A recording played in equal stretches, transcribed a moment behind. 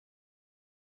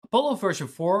Apollo version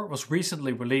 4 was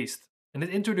recently released, and it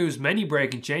introduced many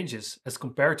breaking changes as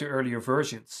compared to earlier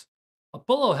versions.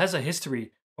 Apollo has a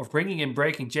history of bringing in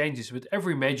breaking changes with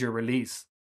every major release.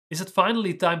 Is it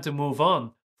finally time to move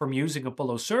on from using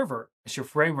Apollo Server as your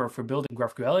framework for building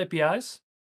GraphQL APIs?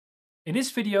 In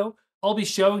this video, I'll be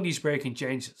showing these breaking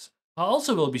changes. I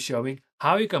also will be showing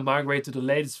how you can migrate to the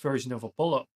latest version of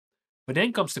Apollo. But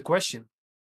then comes the question,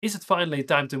 is it finally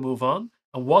time to move on,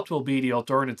 and what will be the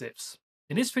alternatives?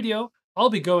 In this video, I'll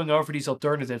be going over these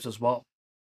alternatives as well.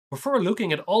 Before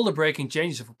looking at all the breaking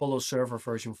changes of Apollo Server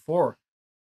version 4,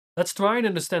 let's try and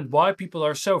understand why people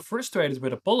are so frustrated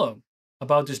with Apollo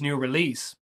about this new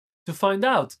release. To find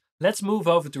out, let's move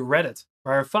over to Reddit,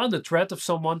 where I found a thread of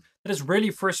someone that is really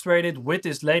frustrated with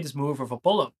this latest move of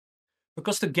Apollo.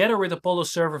 Because together with Apollo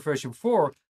Server version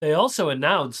 4, they also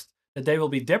announced that they will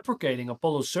be deprecating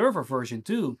Apollo Server version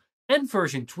 2 and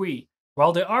version 3,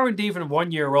 while they aren't even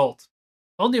 1 year old.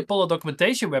 On the Apollo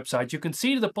documentation website, you can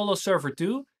see that Apollo Server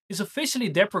 2 is officially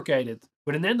deprecated,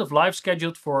 with an end of life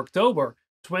scheduled for October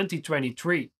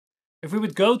 2023. If we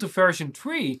would go to version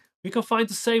 3, we can find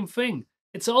the same thing.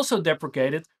 It's also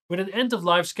deprecated, with an end of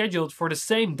life scheduled for the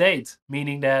same date,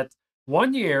 meaning that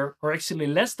 1 year, or actually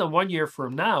less than 1 year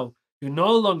from now, you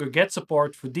no longer get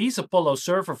support for these Apollo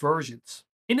Server versions.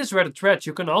 In this Reddit thread,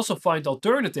 you can also find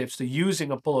alternatives to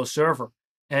using Apollo Server.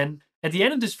 And at the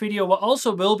end of this video, we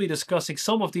also will be discussing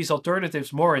some of these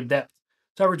alternatives more in depth.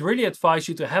 So I would really advise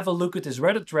you to have a look at this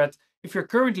Reddit thread if you're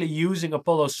currently using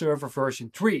Apollo Server version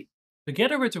 3.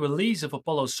 Together with the release of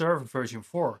Apollo Server version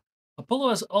 4, Apollo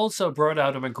has also brought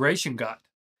out a migration guide.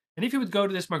 And if you would go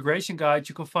to this migration guide,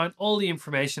 you can find all the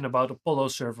information about Apollo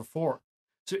Server 4.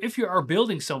 So if you are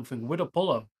building something with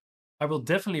Apollo, I will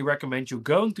definitely recommend you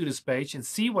going to this page and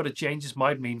see what the changes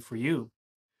might mean for you.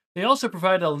 They also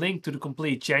provide a link to the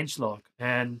complete changelog,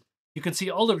 and you can see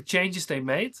all the changes they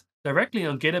made directly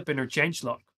on GitHub in their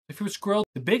changelog. If you scroll,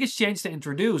 the biggest change they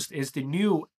introduced is the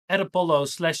new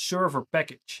 @apollo/server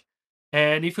package.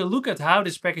 And if you look at how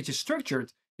this package is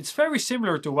structured, it's very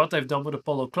similar to what they've done with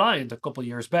Apollo Client a couple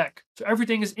years back. So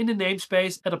everything is in the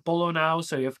namespace @apollo now,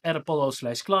 so you have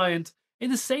 @apollo/client. In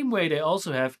the same way, they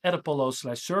also have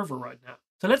 @apollo/server right now.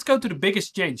 So let's go to the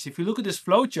biggest change. If you look at this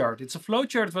flowchart, it's a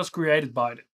flowchart that was created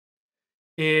by them.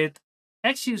 It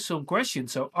asks you some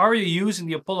questions. So are you using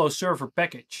the Apollo Server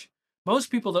package? Most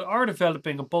people that are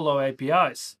developing Apollo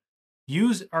APIs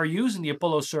are using the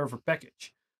Apollo Server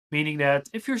package. Meaning that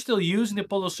if you're still using the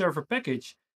Apollo Server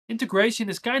package, integration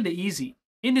is kind of easy.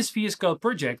 In this VS Code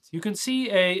project, you can see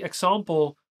an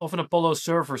example of an Apollo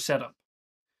Server setup.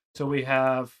 So we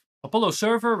have Apollo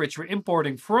Server, which we're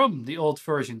importing from the old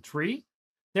version 3.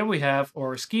 Then we have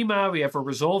our schema, we have our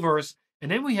resolvers,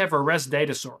 and then we have our REST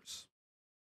data source.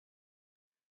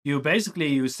 You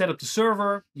set up the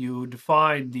server, you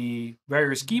define where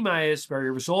your schema is, where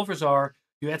your resolvers are,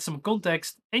 you add some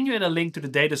context, and you add a link to the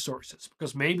data sources,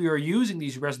 because maybe you're using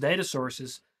these REST data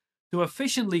sources to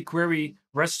efficiently query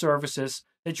REST services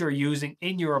that you're using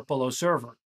in your Apollo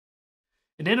server.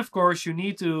 And then, of course, you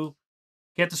need to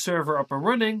get the server up and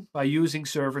running by using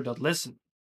server.listen.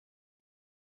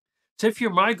 So if you're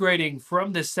migrating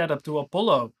from this setup to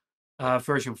Apollo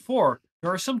version 4,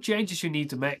 there are some changes you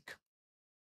need to make.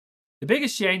 The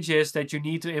biggest change is that you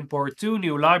need to import 2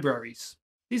 new libraries.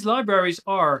 These libraries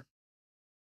are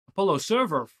Apollo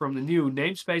Server from the new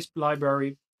namespace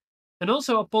library, and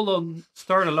also Apollo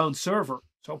Start Alone Server.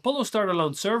 So Apollo Start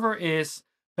Alone Server is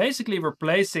basically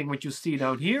replacing what you see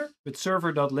down here with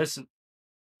server.listen.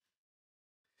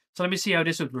 So let me see how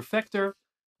this would refactor.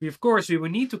 We will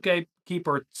need to keep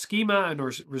our schema and our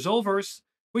resolvers,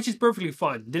 which is perfectly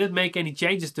fine. Didn't make any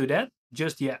changes to that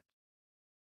just yet.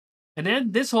 And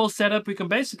then this whole setup, we can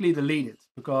basically delete it,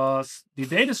 because the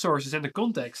data sources and the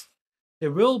context, they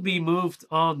will be moved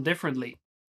on differently.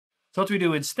 So what we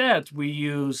do instead, we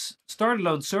use Start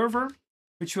Alone Server,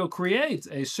 which will create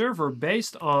a server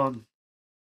based on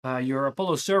your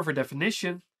Apollo Server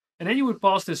definition. And then you would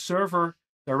pass this server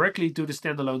directly to the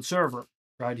standalone server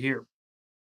right here.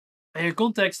 And your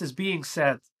context is being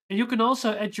set. And you can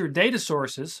also add your data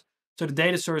sources, so the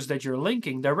data sources that you're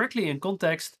linking, directly in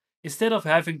context, instead of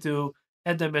having to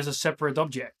add them as a separate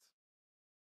object.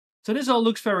 So this all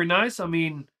looks very nice. I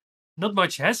mean, not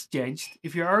much has changed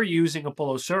if you are using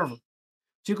Apollo Server.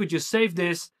 So you could just save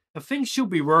this and things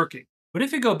should be working. But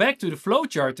if you go back to the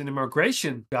flowchart in the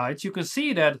migration guide, you can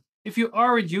see that if you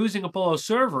aren't using Apollo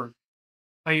Server,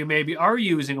 and you maybe are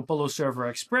using Apollo Server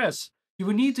Express, you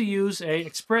will need to use a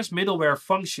Express middleware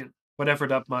function, whatever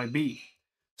that might be.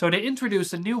 So they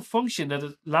introduced a new function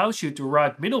that allows you to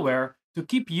write middleware to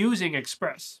keep using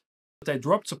Express. But they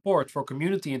dropped support for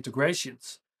community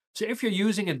integrations. So if you're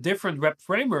using a different web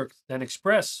framework than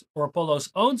Express or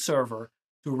Apollo's own server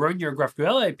to run your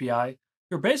GraphQL API,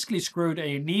 you're basically screwed and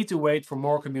you need to wait for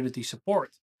more community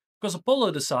support, because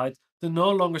Apollo decides to no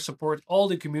longer support all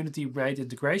the community-made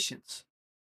integrations.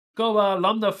 Koa,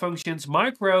 Lambda functions,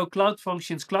 Micro, Cloud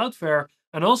Functions, Cloudflare,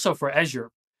 and also for Azure.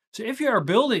 So if you are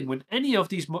building with any of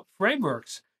these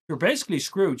frameworks, you're basically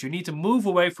screwed. You need to move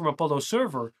away from Apollo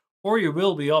server or you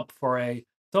will be up for a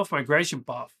tough migration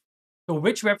path. So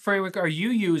which web framework are you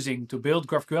using to build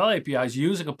GraphQL APIs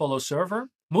using Apollo server?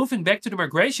 Moving back to the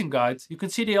migration guide, you can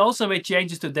see they also made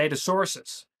changes to data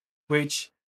sources,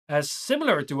 which, as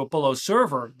similar to Apollo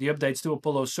server, the updates to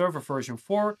Apollo server version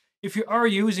 4, if you are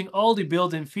using all the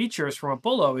built-in features from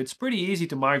Apollo, it's pretty easy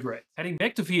to migrate. Heading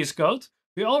back to VS Code,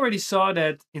 we already saw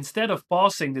that instead of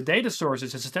passing the data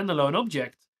sources as a standalone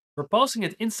object, we're passing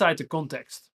it inside the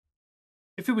context.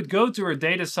 If we would go to our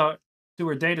data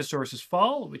sources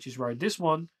file, which is right this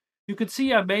one, you can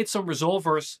see I made some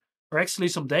resolvers, or actually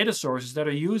some data sources that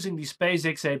are using the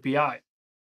SpaceX API.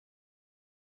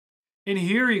 In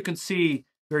here you can see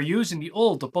we're using the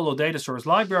old Apollo data source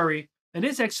library, and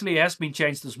this actually has been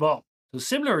changed as well. So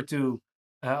similar to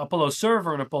Apollo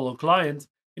server and Apollo client,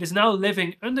 it is now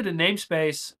living under the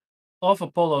namespace of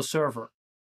Apollo server.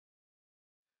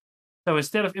 So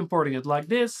instead of importing it like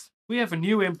this, we have a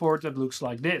new import that looks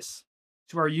like this.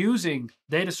 So we're using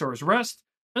data source Rust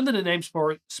under the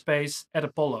namespace at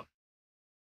Apollo.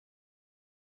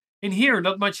 In here,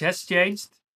 not much has changed.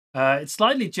 It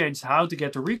slightly changed how to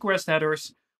get the request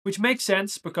headers, which makes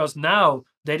sense because now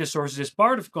data sources is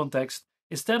part of context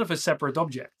instead of a separate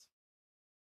object.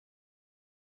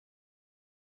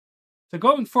 So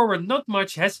going forward, not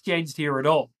much has changed here at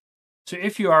all. So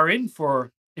if you are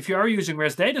using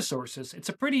REST data sources, it's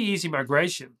a pretty easy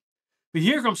migration. But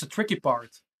here comes the tricky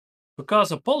part.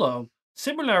 Because Apollo,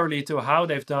 similarly to how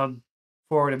they've done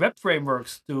for the web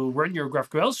frameworks to run your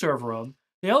GraphQL server on,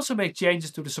 they also make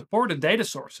changes to the supported data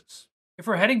sources. If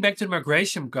we're heading back to the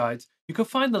migration guide, you can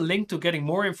find the link to getting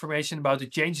more information about the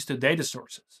changes to data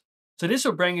sources. So this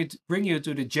will bring you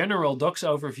to the general docs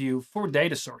overview for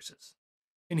data sources.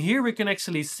 And here we can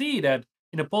actually see that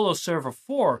in Apollo Server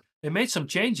 4, they made some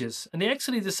changes and they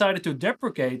actually decided to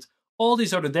deprecate all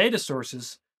these other data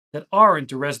sources that are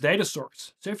into REST data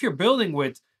source. So if you're building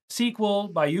with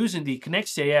SQL by using the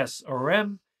Connect.js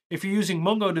ORM, if you're using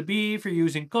MongoDB, if you're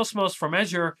using Cosmos from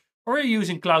Azure, or you're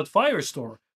using Cloud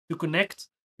Firestore to connect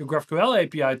your GraphQL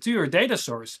API to your data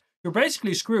source, you're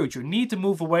basically screwed. You need to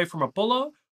move away from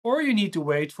Apollo, or you need to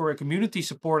wait for a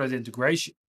community-supported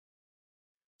integration.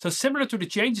 So similar to the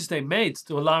changes they made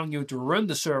to allowing you to run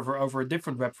the server over a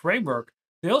different web framework,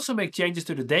 they also make changes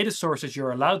to the data sources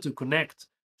you're allowed to connect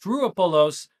through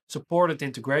Apollo's supported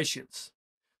integrations.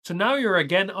 So now you're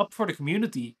again up for the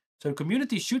community. So the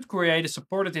community should create a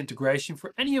supported integration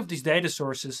for any of these data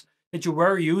sources that you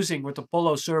were using with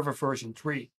Apollo Server version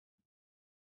 3.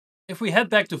 If we head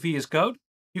back to VS Code,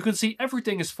 you can see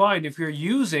everything is fine if you're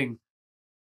using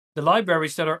the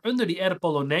libraries that are under the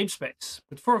Apollo namespace.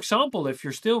 But for example, if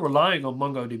you're still relying on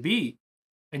MongoDB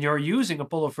and you're using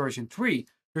Apollo version 3,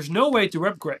 there's no way to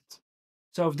upgrade.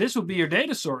 So if this would be your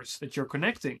data source that you're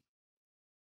connecting,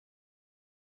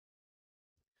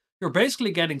 you're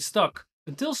basically getting stuck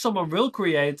until someone will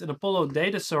create an Apollo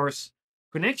data source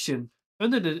connection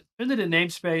under the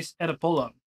namespace at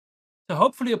Apollo. So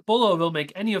hopefully Apollo will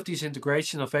make any of these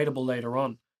integrations available later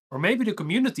on, or maybe the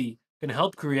community can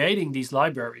help creating these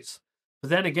libraries.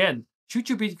 But then again, should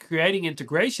you be creating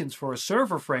integrations for a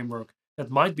server framework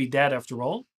that might be dead after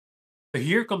all? So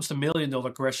here comes the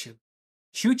million-dollar question.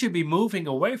 Should you be moving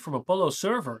away from Apollo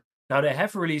server now they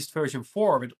have released version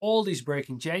 4 with all these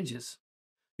breaking changes?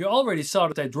 You already saw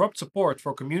that they dropped support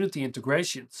for community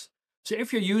integrations. So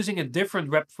if you're using a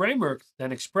different web framework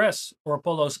than Express or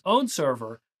Apollo's own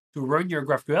server to run your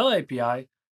GraphQL API,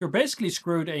 you're basically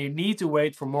screwed and you need to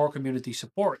wait for more community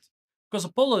support, because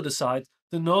Apollo decides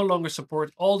to no longer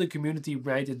support all the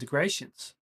community-made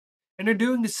integrations. And they're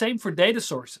doing the same for data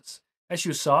sources. As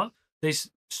you saw, they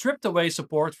stripped away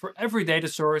support for every data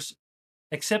source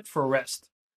except for REST.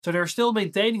 So they're still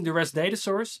maintaining the REST data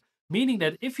source, meaning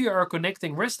that if you are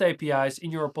connecting REST APIs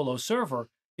in your Apollo server,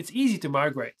 it's easy to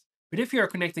migrate. But if you are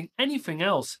connecting anything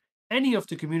else, any of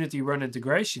the community-run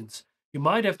integrations, you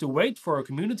might have to wait for a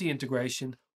community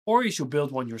integration, or you should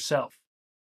build one yourself.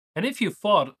 And if you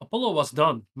thought Apollo was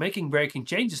done making breaking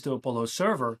changes to Apollo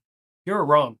server, you're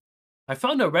wrong. I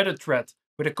found a Reddit thread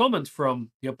with a comment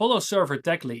from the Apollo server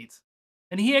tech lead.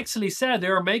 And he actually said they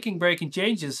are making breaking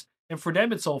changes and for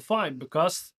them it's all fine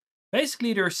because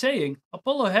basically they're saying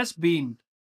Apollo has been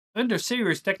under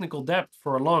serious technical debt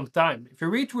for a long time. If you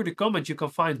read through the comments you can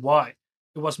find why.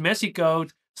 It was messy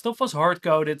code, stuff was hard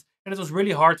coded, and it was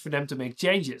really hard for them to make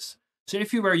changes. So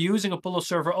if you were using Apollo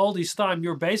server all this time,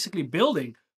 you're basically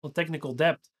building on technical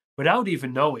debt without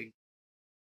even knowing.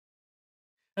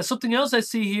 And something else I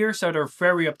see here, so they're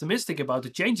very optimistic about the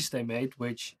changes they made,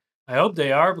 which I hope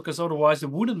they are, because otherwise it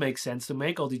wouldn't make sense to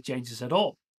make all these changes at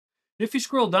all. If you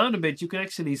scroll down a bit, you can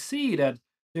actually see that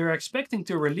they're expecting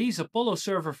to release Apollo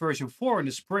server version 4 in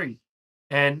the spring.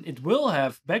 And it will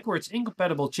have backwards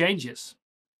incompatible changes,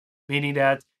 meaning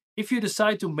that if you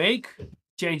decide to make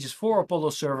changes for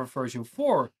Apollo server version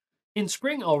 4, in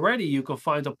spring already you can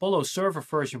find Apollo server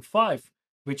version 5,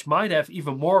 which might have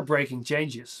even more breaking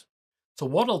changes. So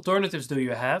what alternatives do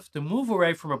you have to move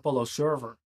away from Apollo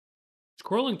server?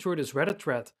 Scrolling through this Reddit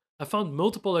thread, I found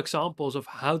multiple examples of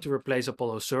how to replace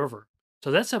Apollo server.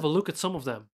 So let's have a look at some of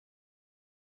them.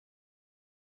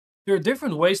 There are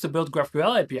different ways to build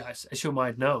GraphQL APIs, as you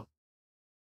might know.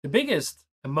 The biggest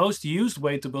and most used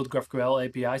way to build GraphQL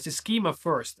APIs is schema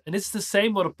first, and it's the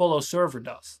same what Apollo server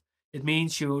does. It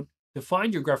means you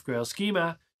define your GraphQL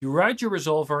schema, you write your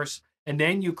resolvers, and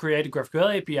then you create a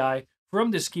GraphQL API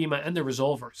from the schema and the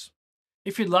resolvers.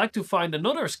 If you'd like to find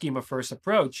another schema first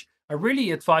approach, I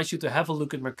really advise you to have a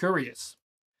look at Mercurius.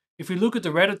 If you look at the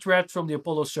Reddit thread from the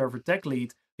Apollo server tech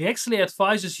lead, he actually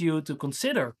advises you to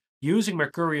consider using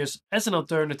Mercurius as an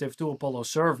alternative to Apollo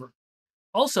server.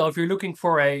 Also, if you're looking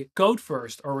for a code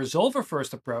first or resolver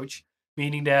first approach,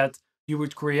 meaning that you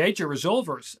would create your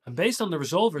resolvers, and based on the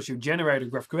resolvers you generate a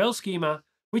GraphQL schema,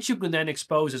 which you can then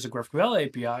expose as a GraphQL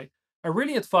API, I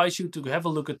really advise you to have a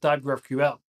look at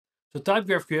TypeGraphQL. So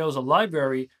TypeGraphQL is a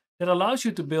library that allows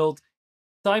you to build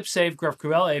type-safe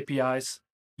GraphQL APIs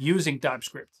using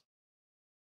TypeScript.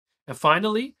 And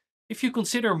finally, if you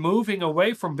consider moving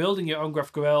away from building your own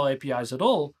GraphQL APIs at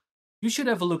all, you should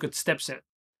have a look at StepSend.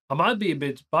 I might be a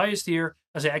bit biased here,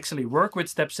 as I actually work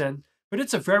with StepSend, but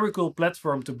it's a very cool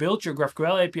platform to build your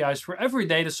GraphQL APIs for every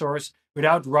data source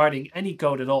without writing any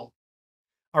code at all.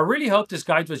 I really hope this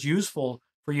guide was useful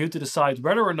for you to decide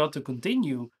whether or not to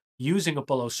continue using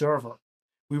Apollo server.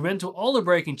 We went through all the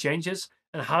breaking changes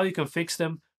and how you can fix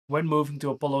them when moving to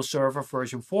Apollo server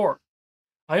version 4.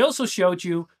 I also showed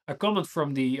you a comment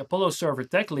from the Apollo server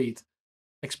tech lead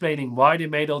explaining why they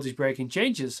made all these breaking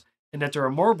changes and that there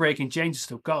are more breaking changes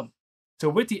to come. So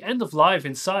with the end of life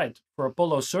in sight for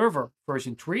Apollo server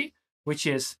version 3, which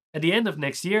is at the end of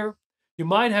next year, you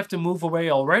might have to move away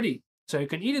already. So you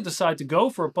can either decide to go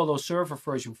for Apollo server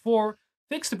version 4,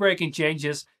 fix the breaking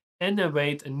changes, and then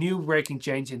wait a new breaking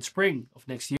change in spring of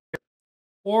next year.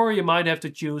 Or you might have to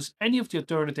choose any of the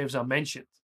alternatives I mentioned.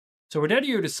 So whatever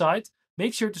you decide,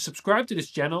 make sure to subscribe to this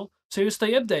channel so you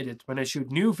stay updated when I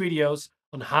shoot new videos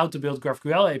on how to build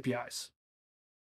GraphQL APIs.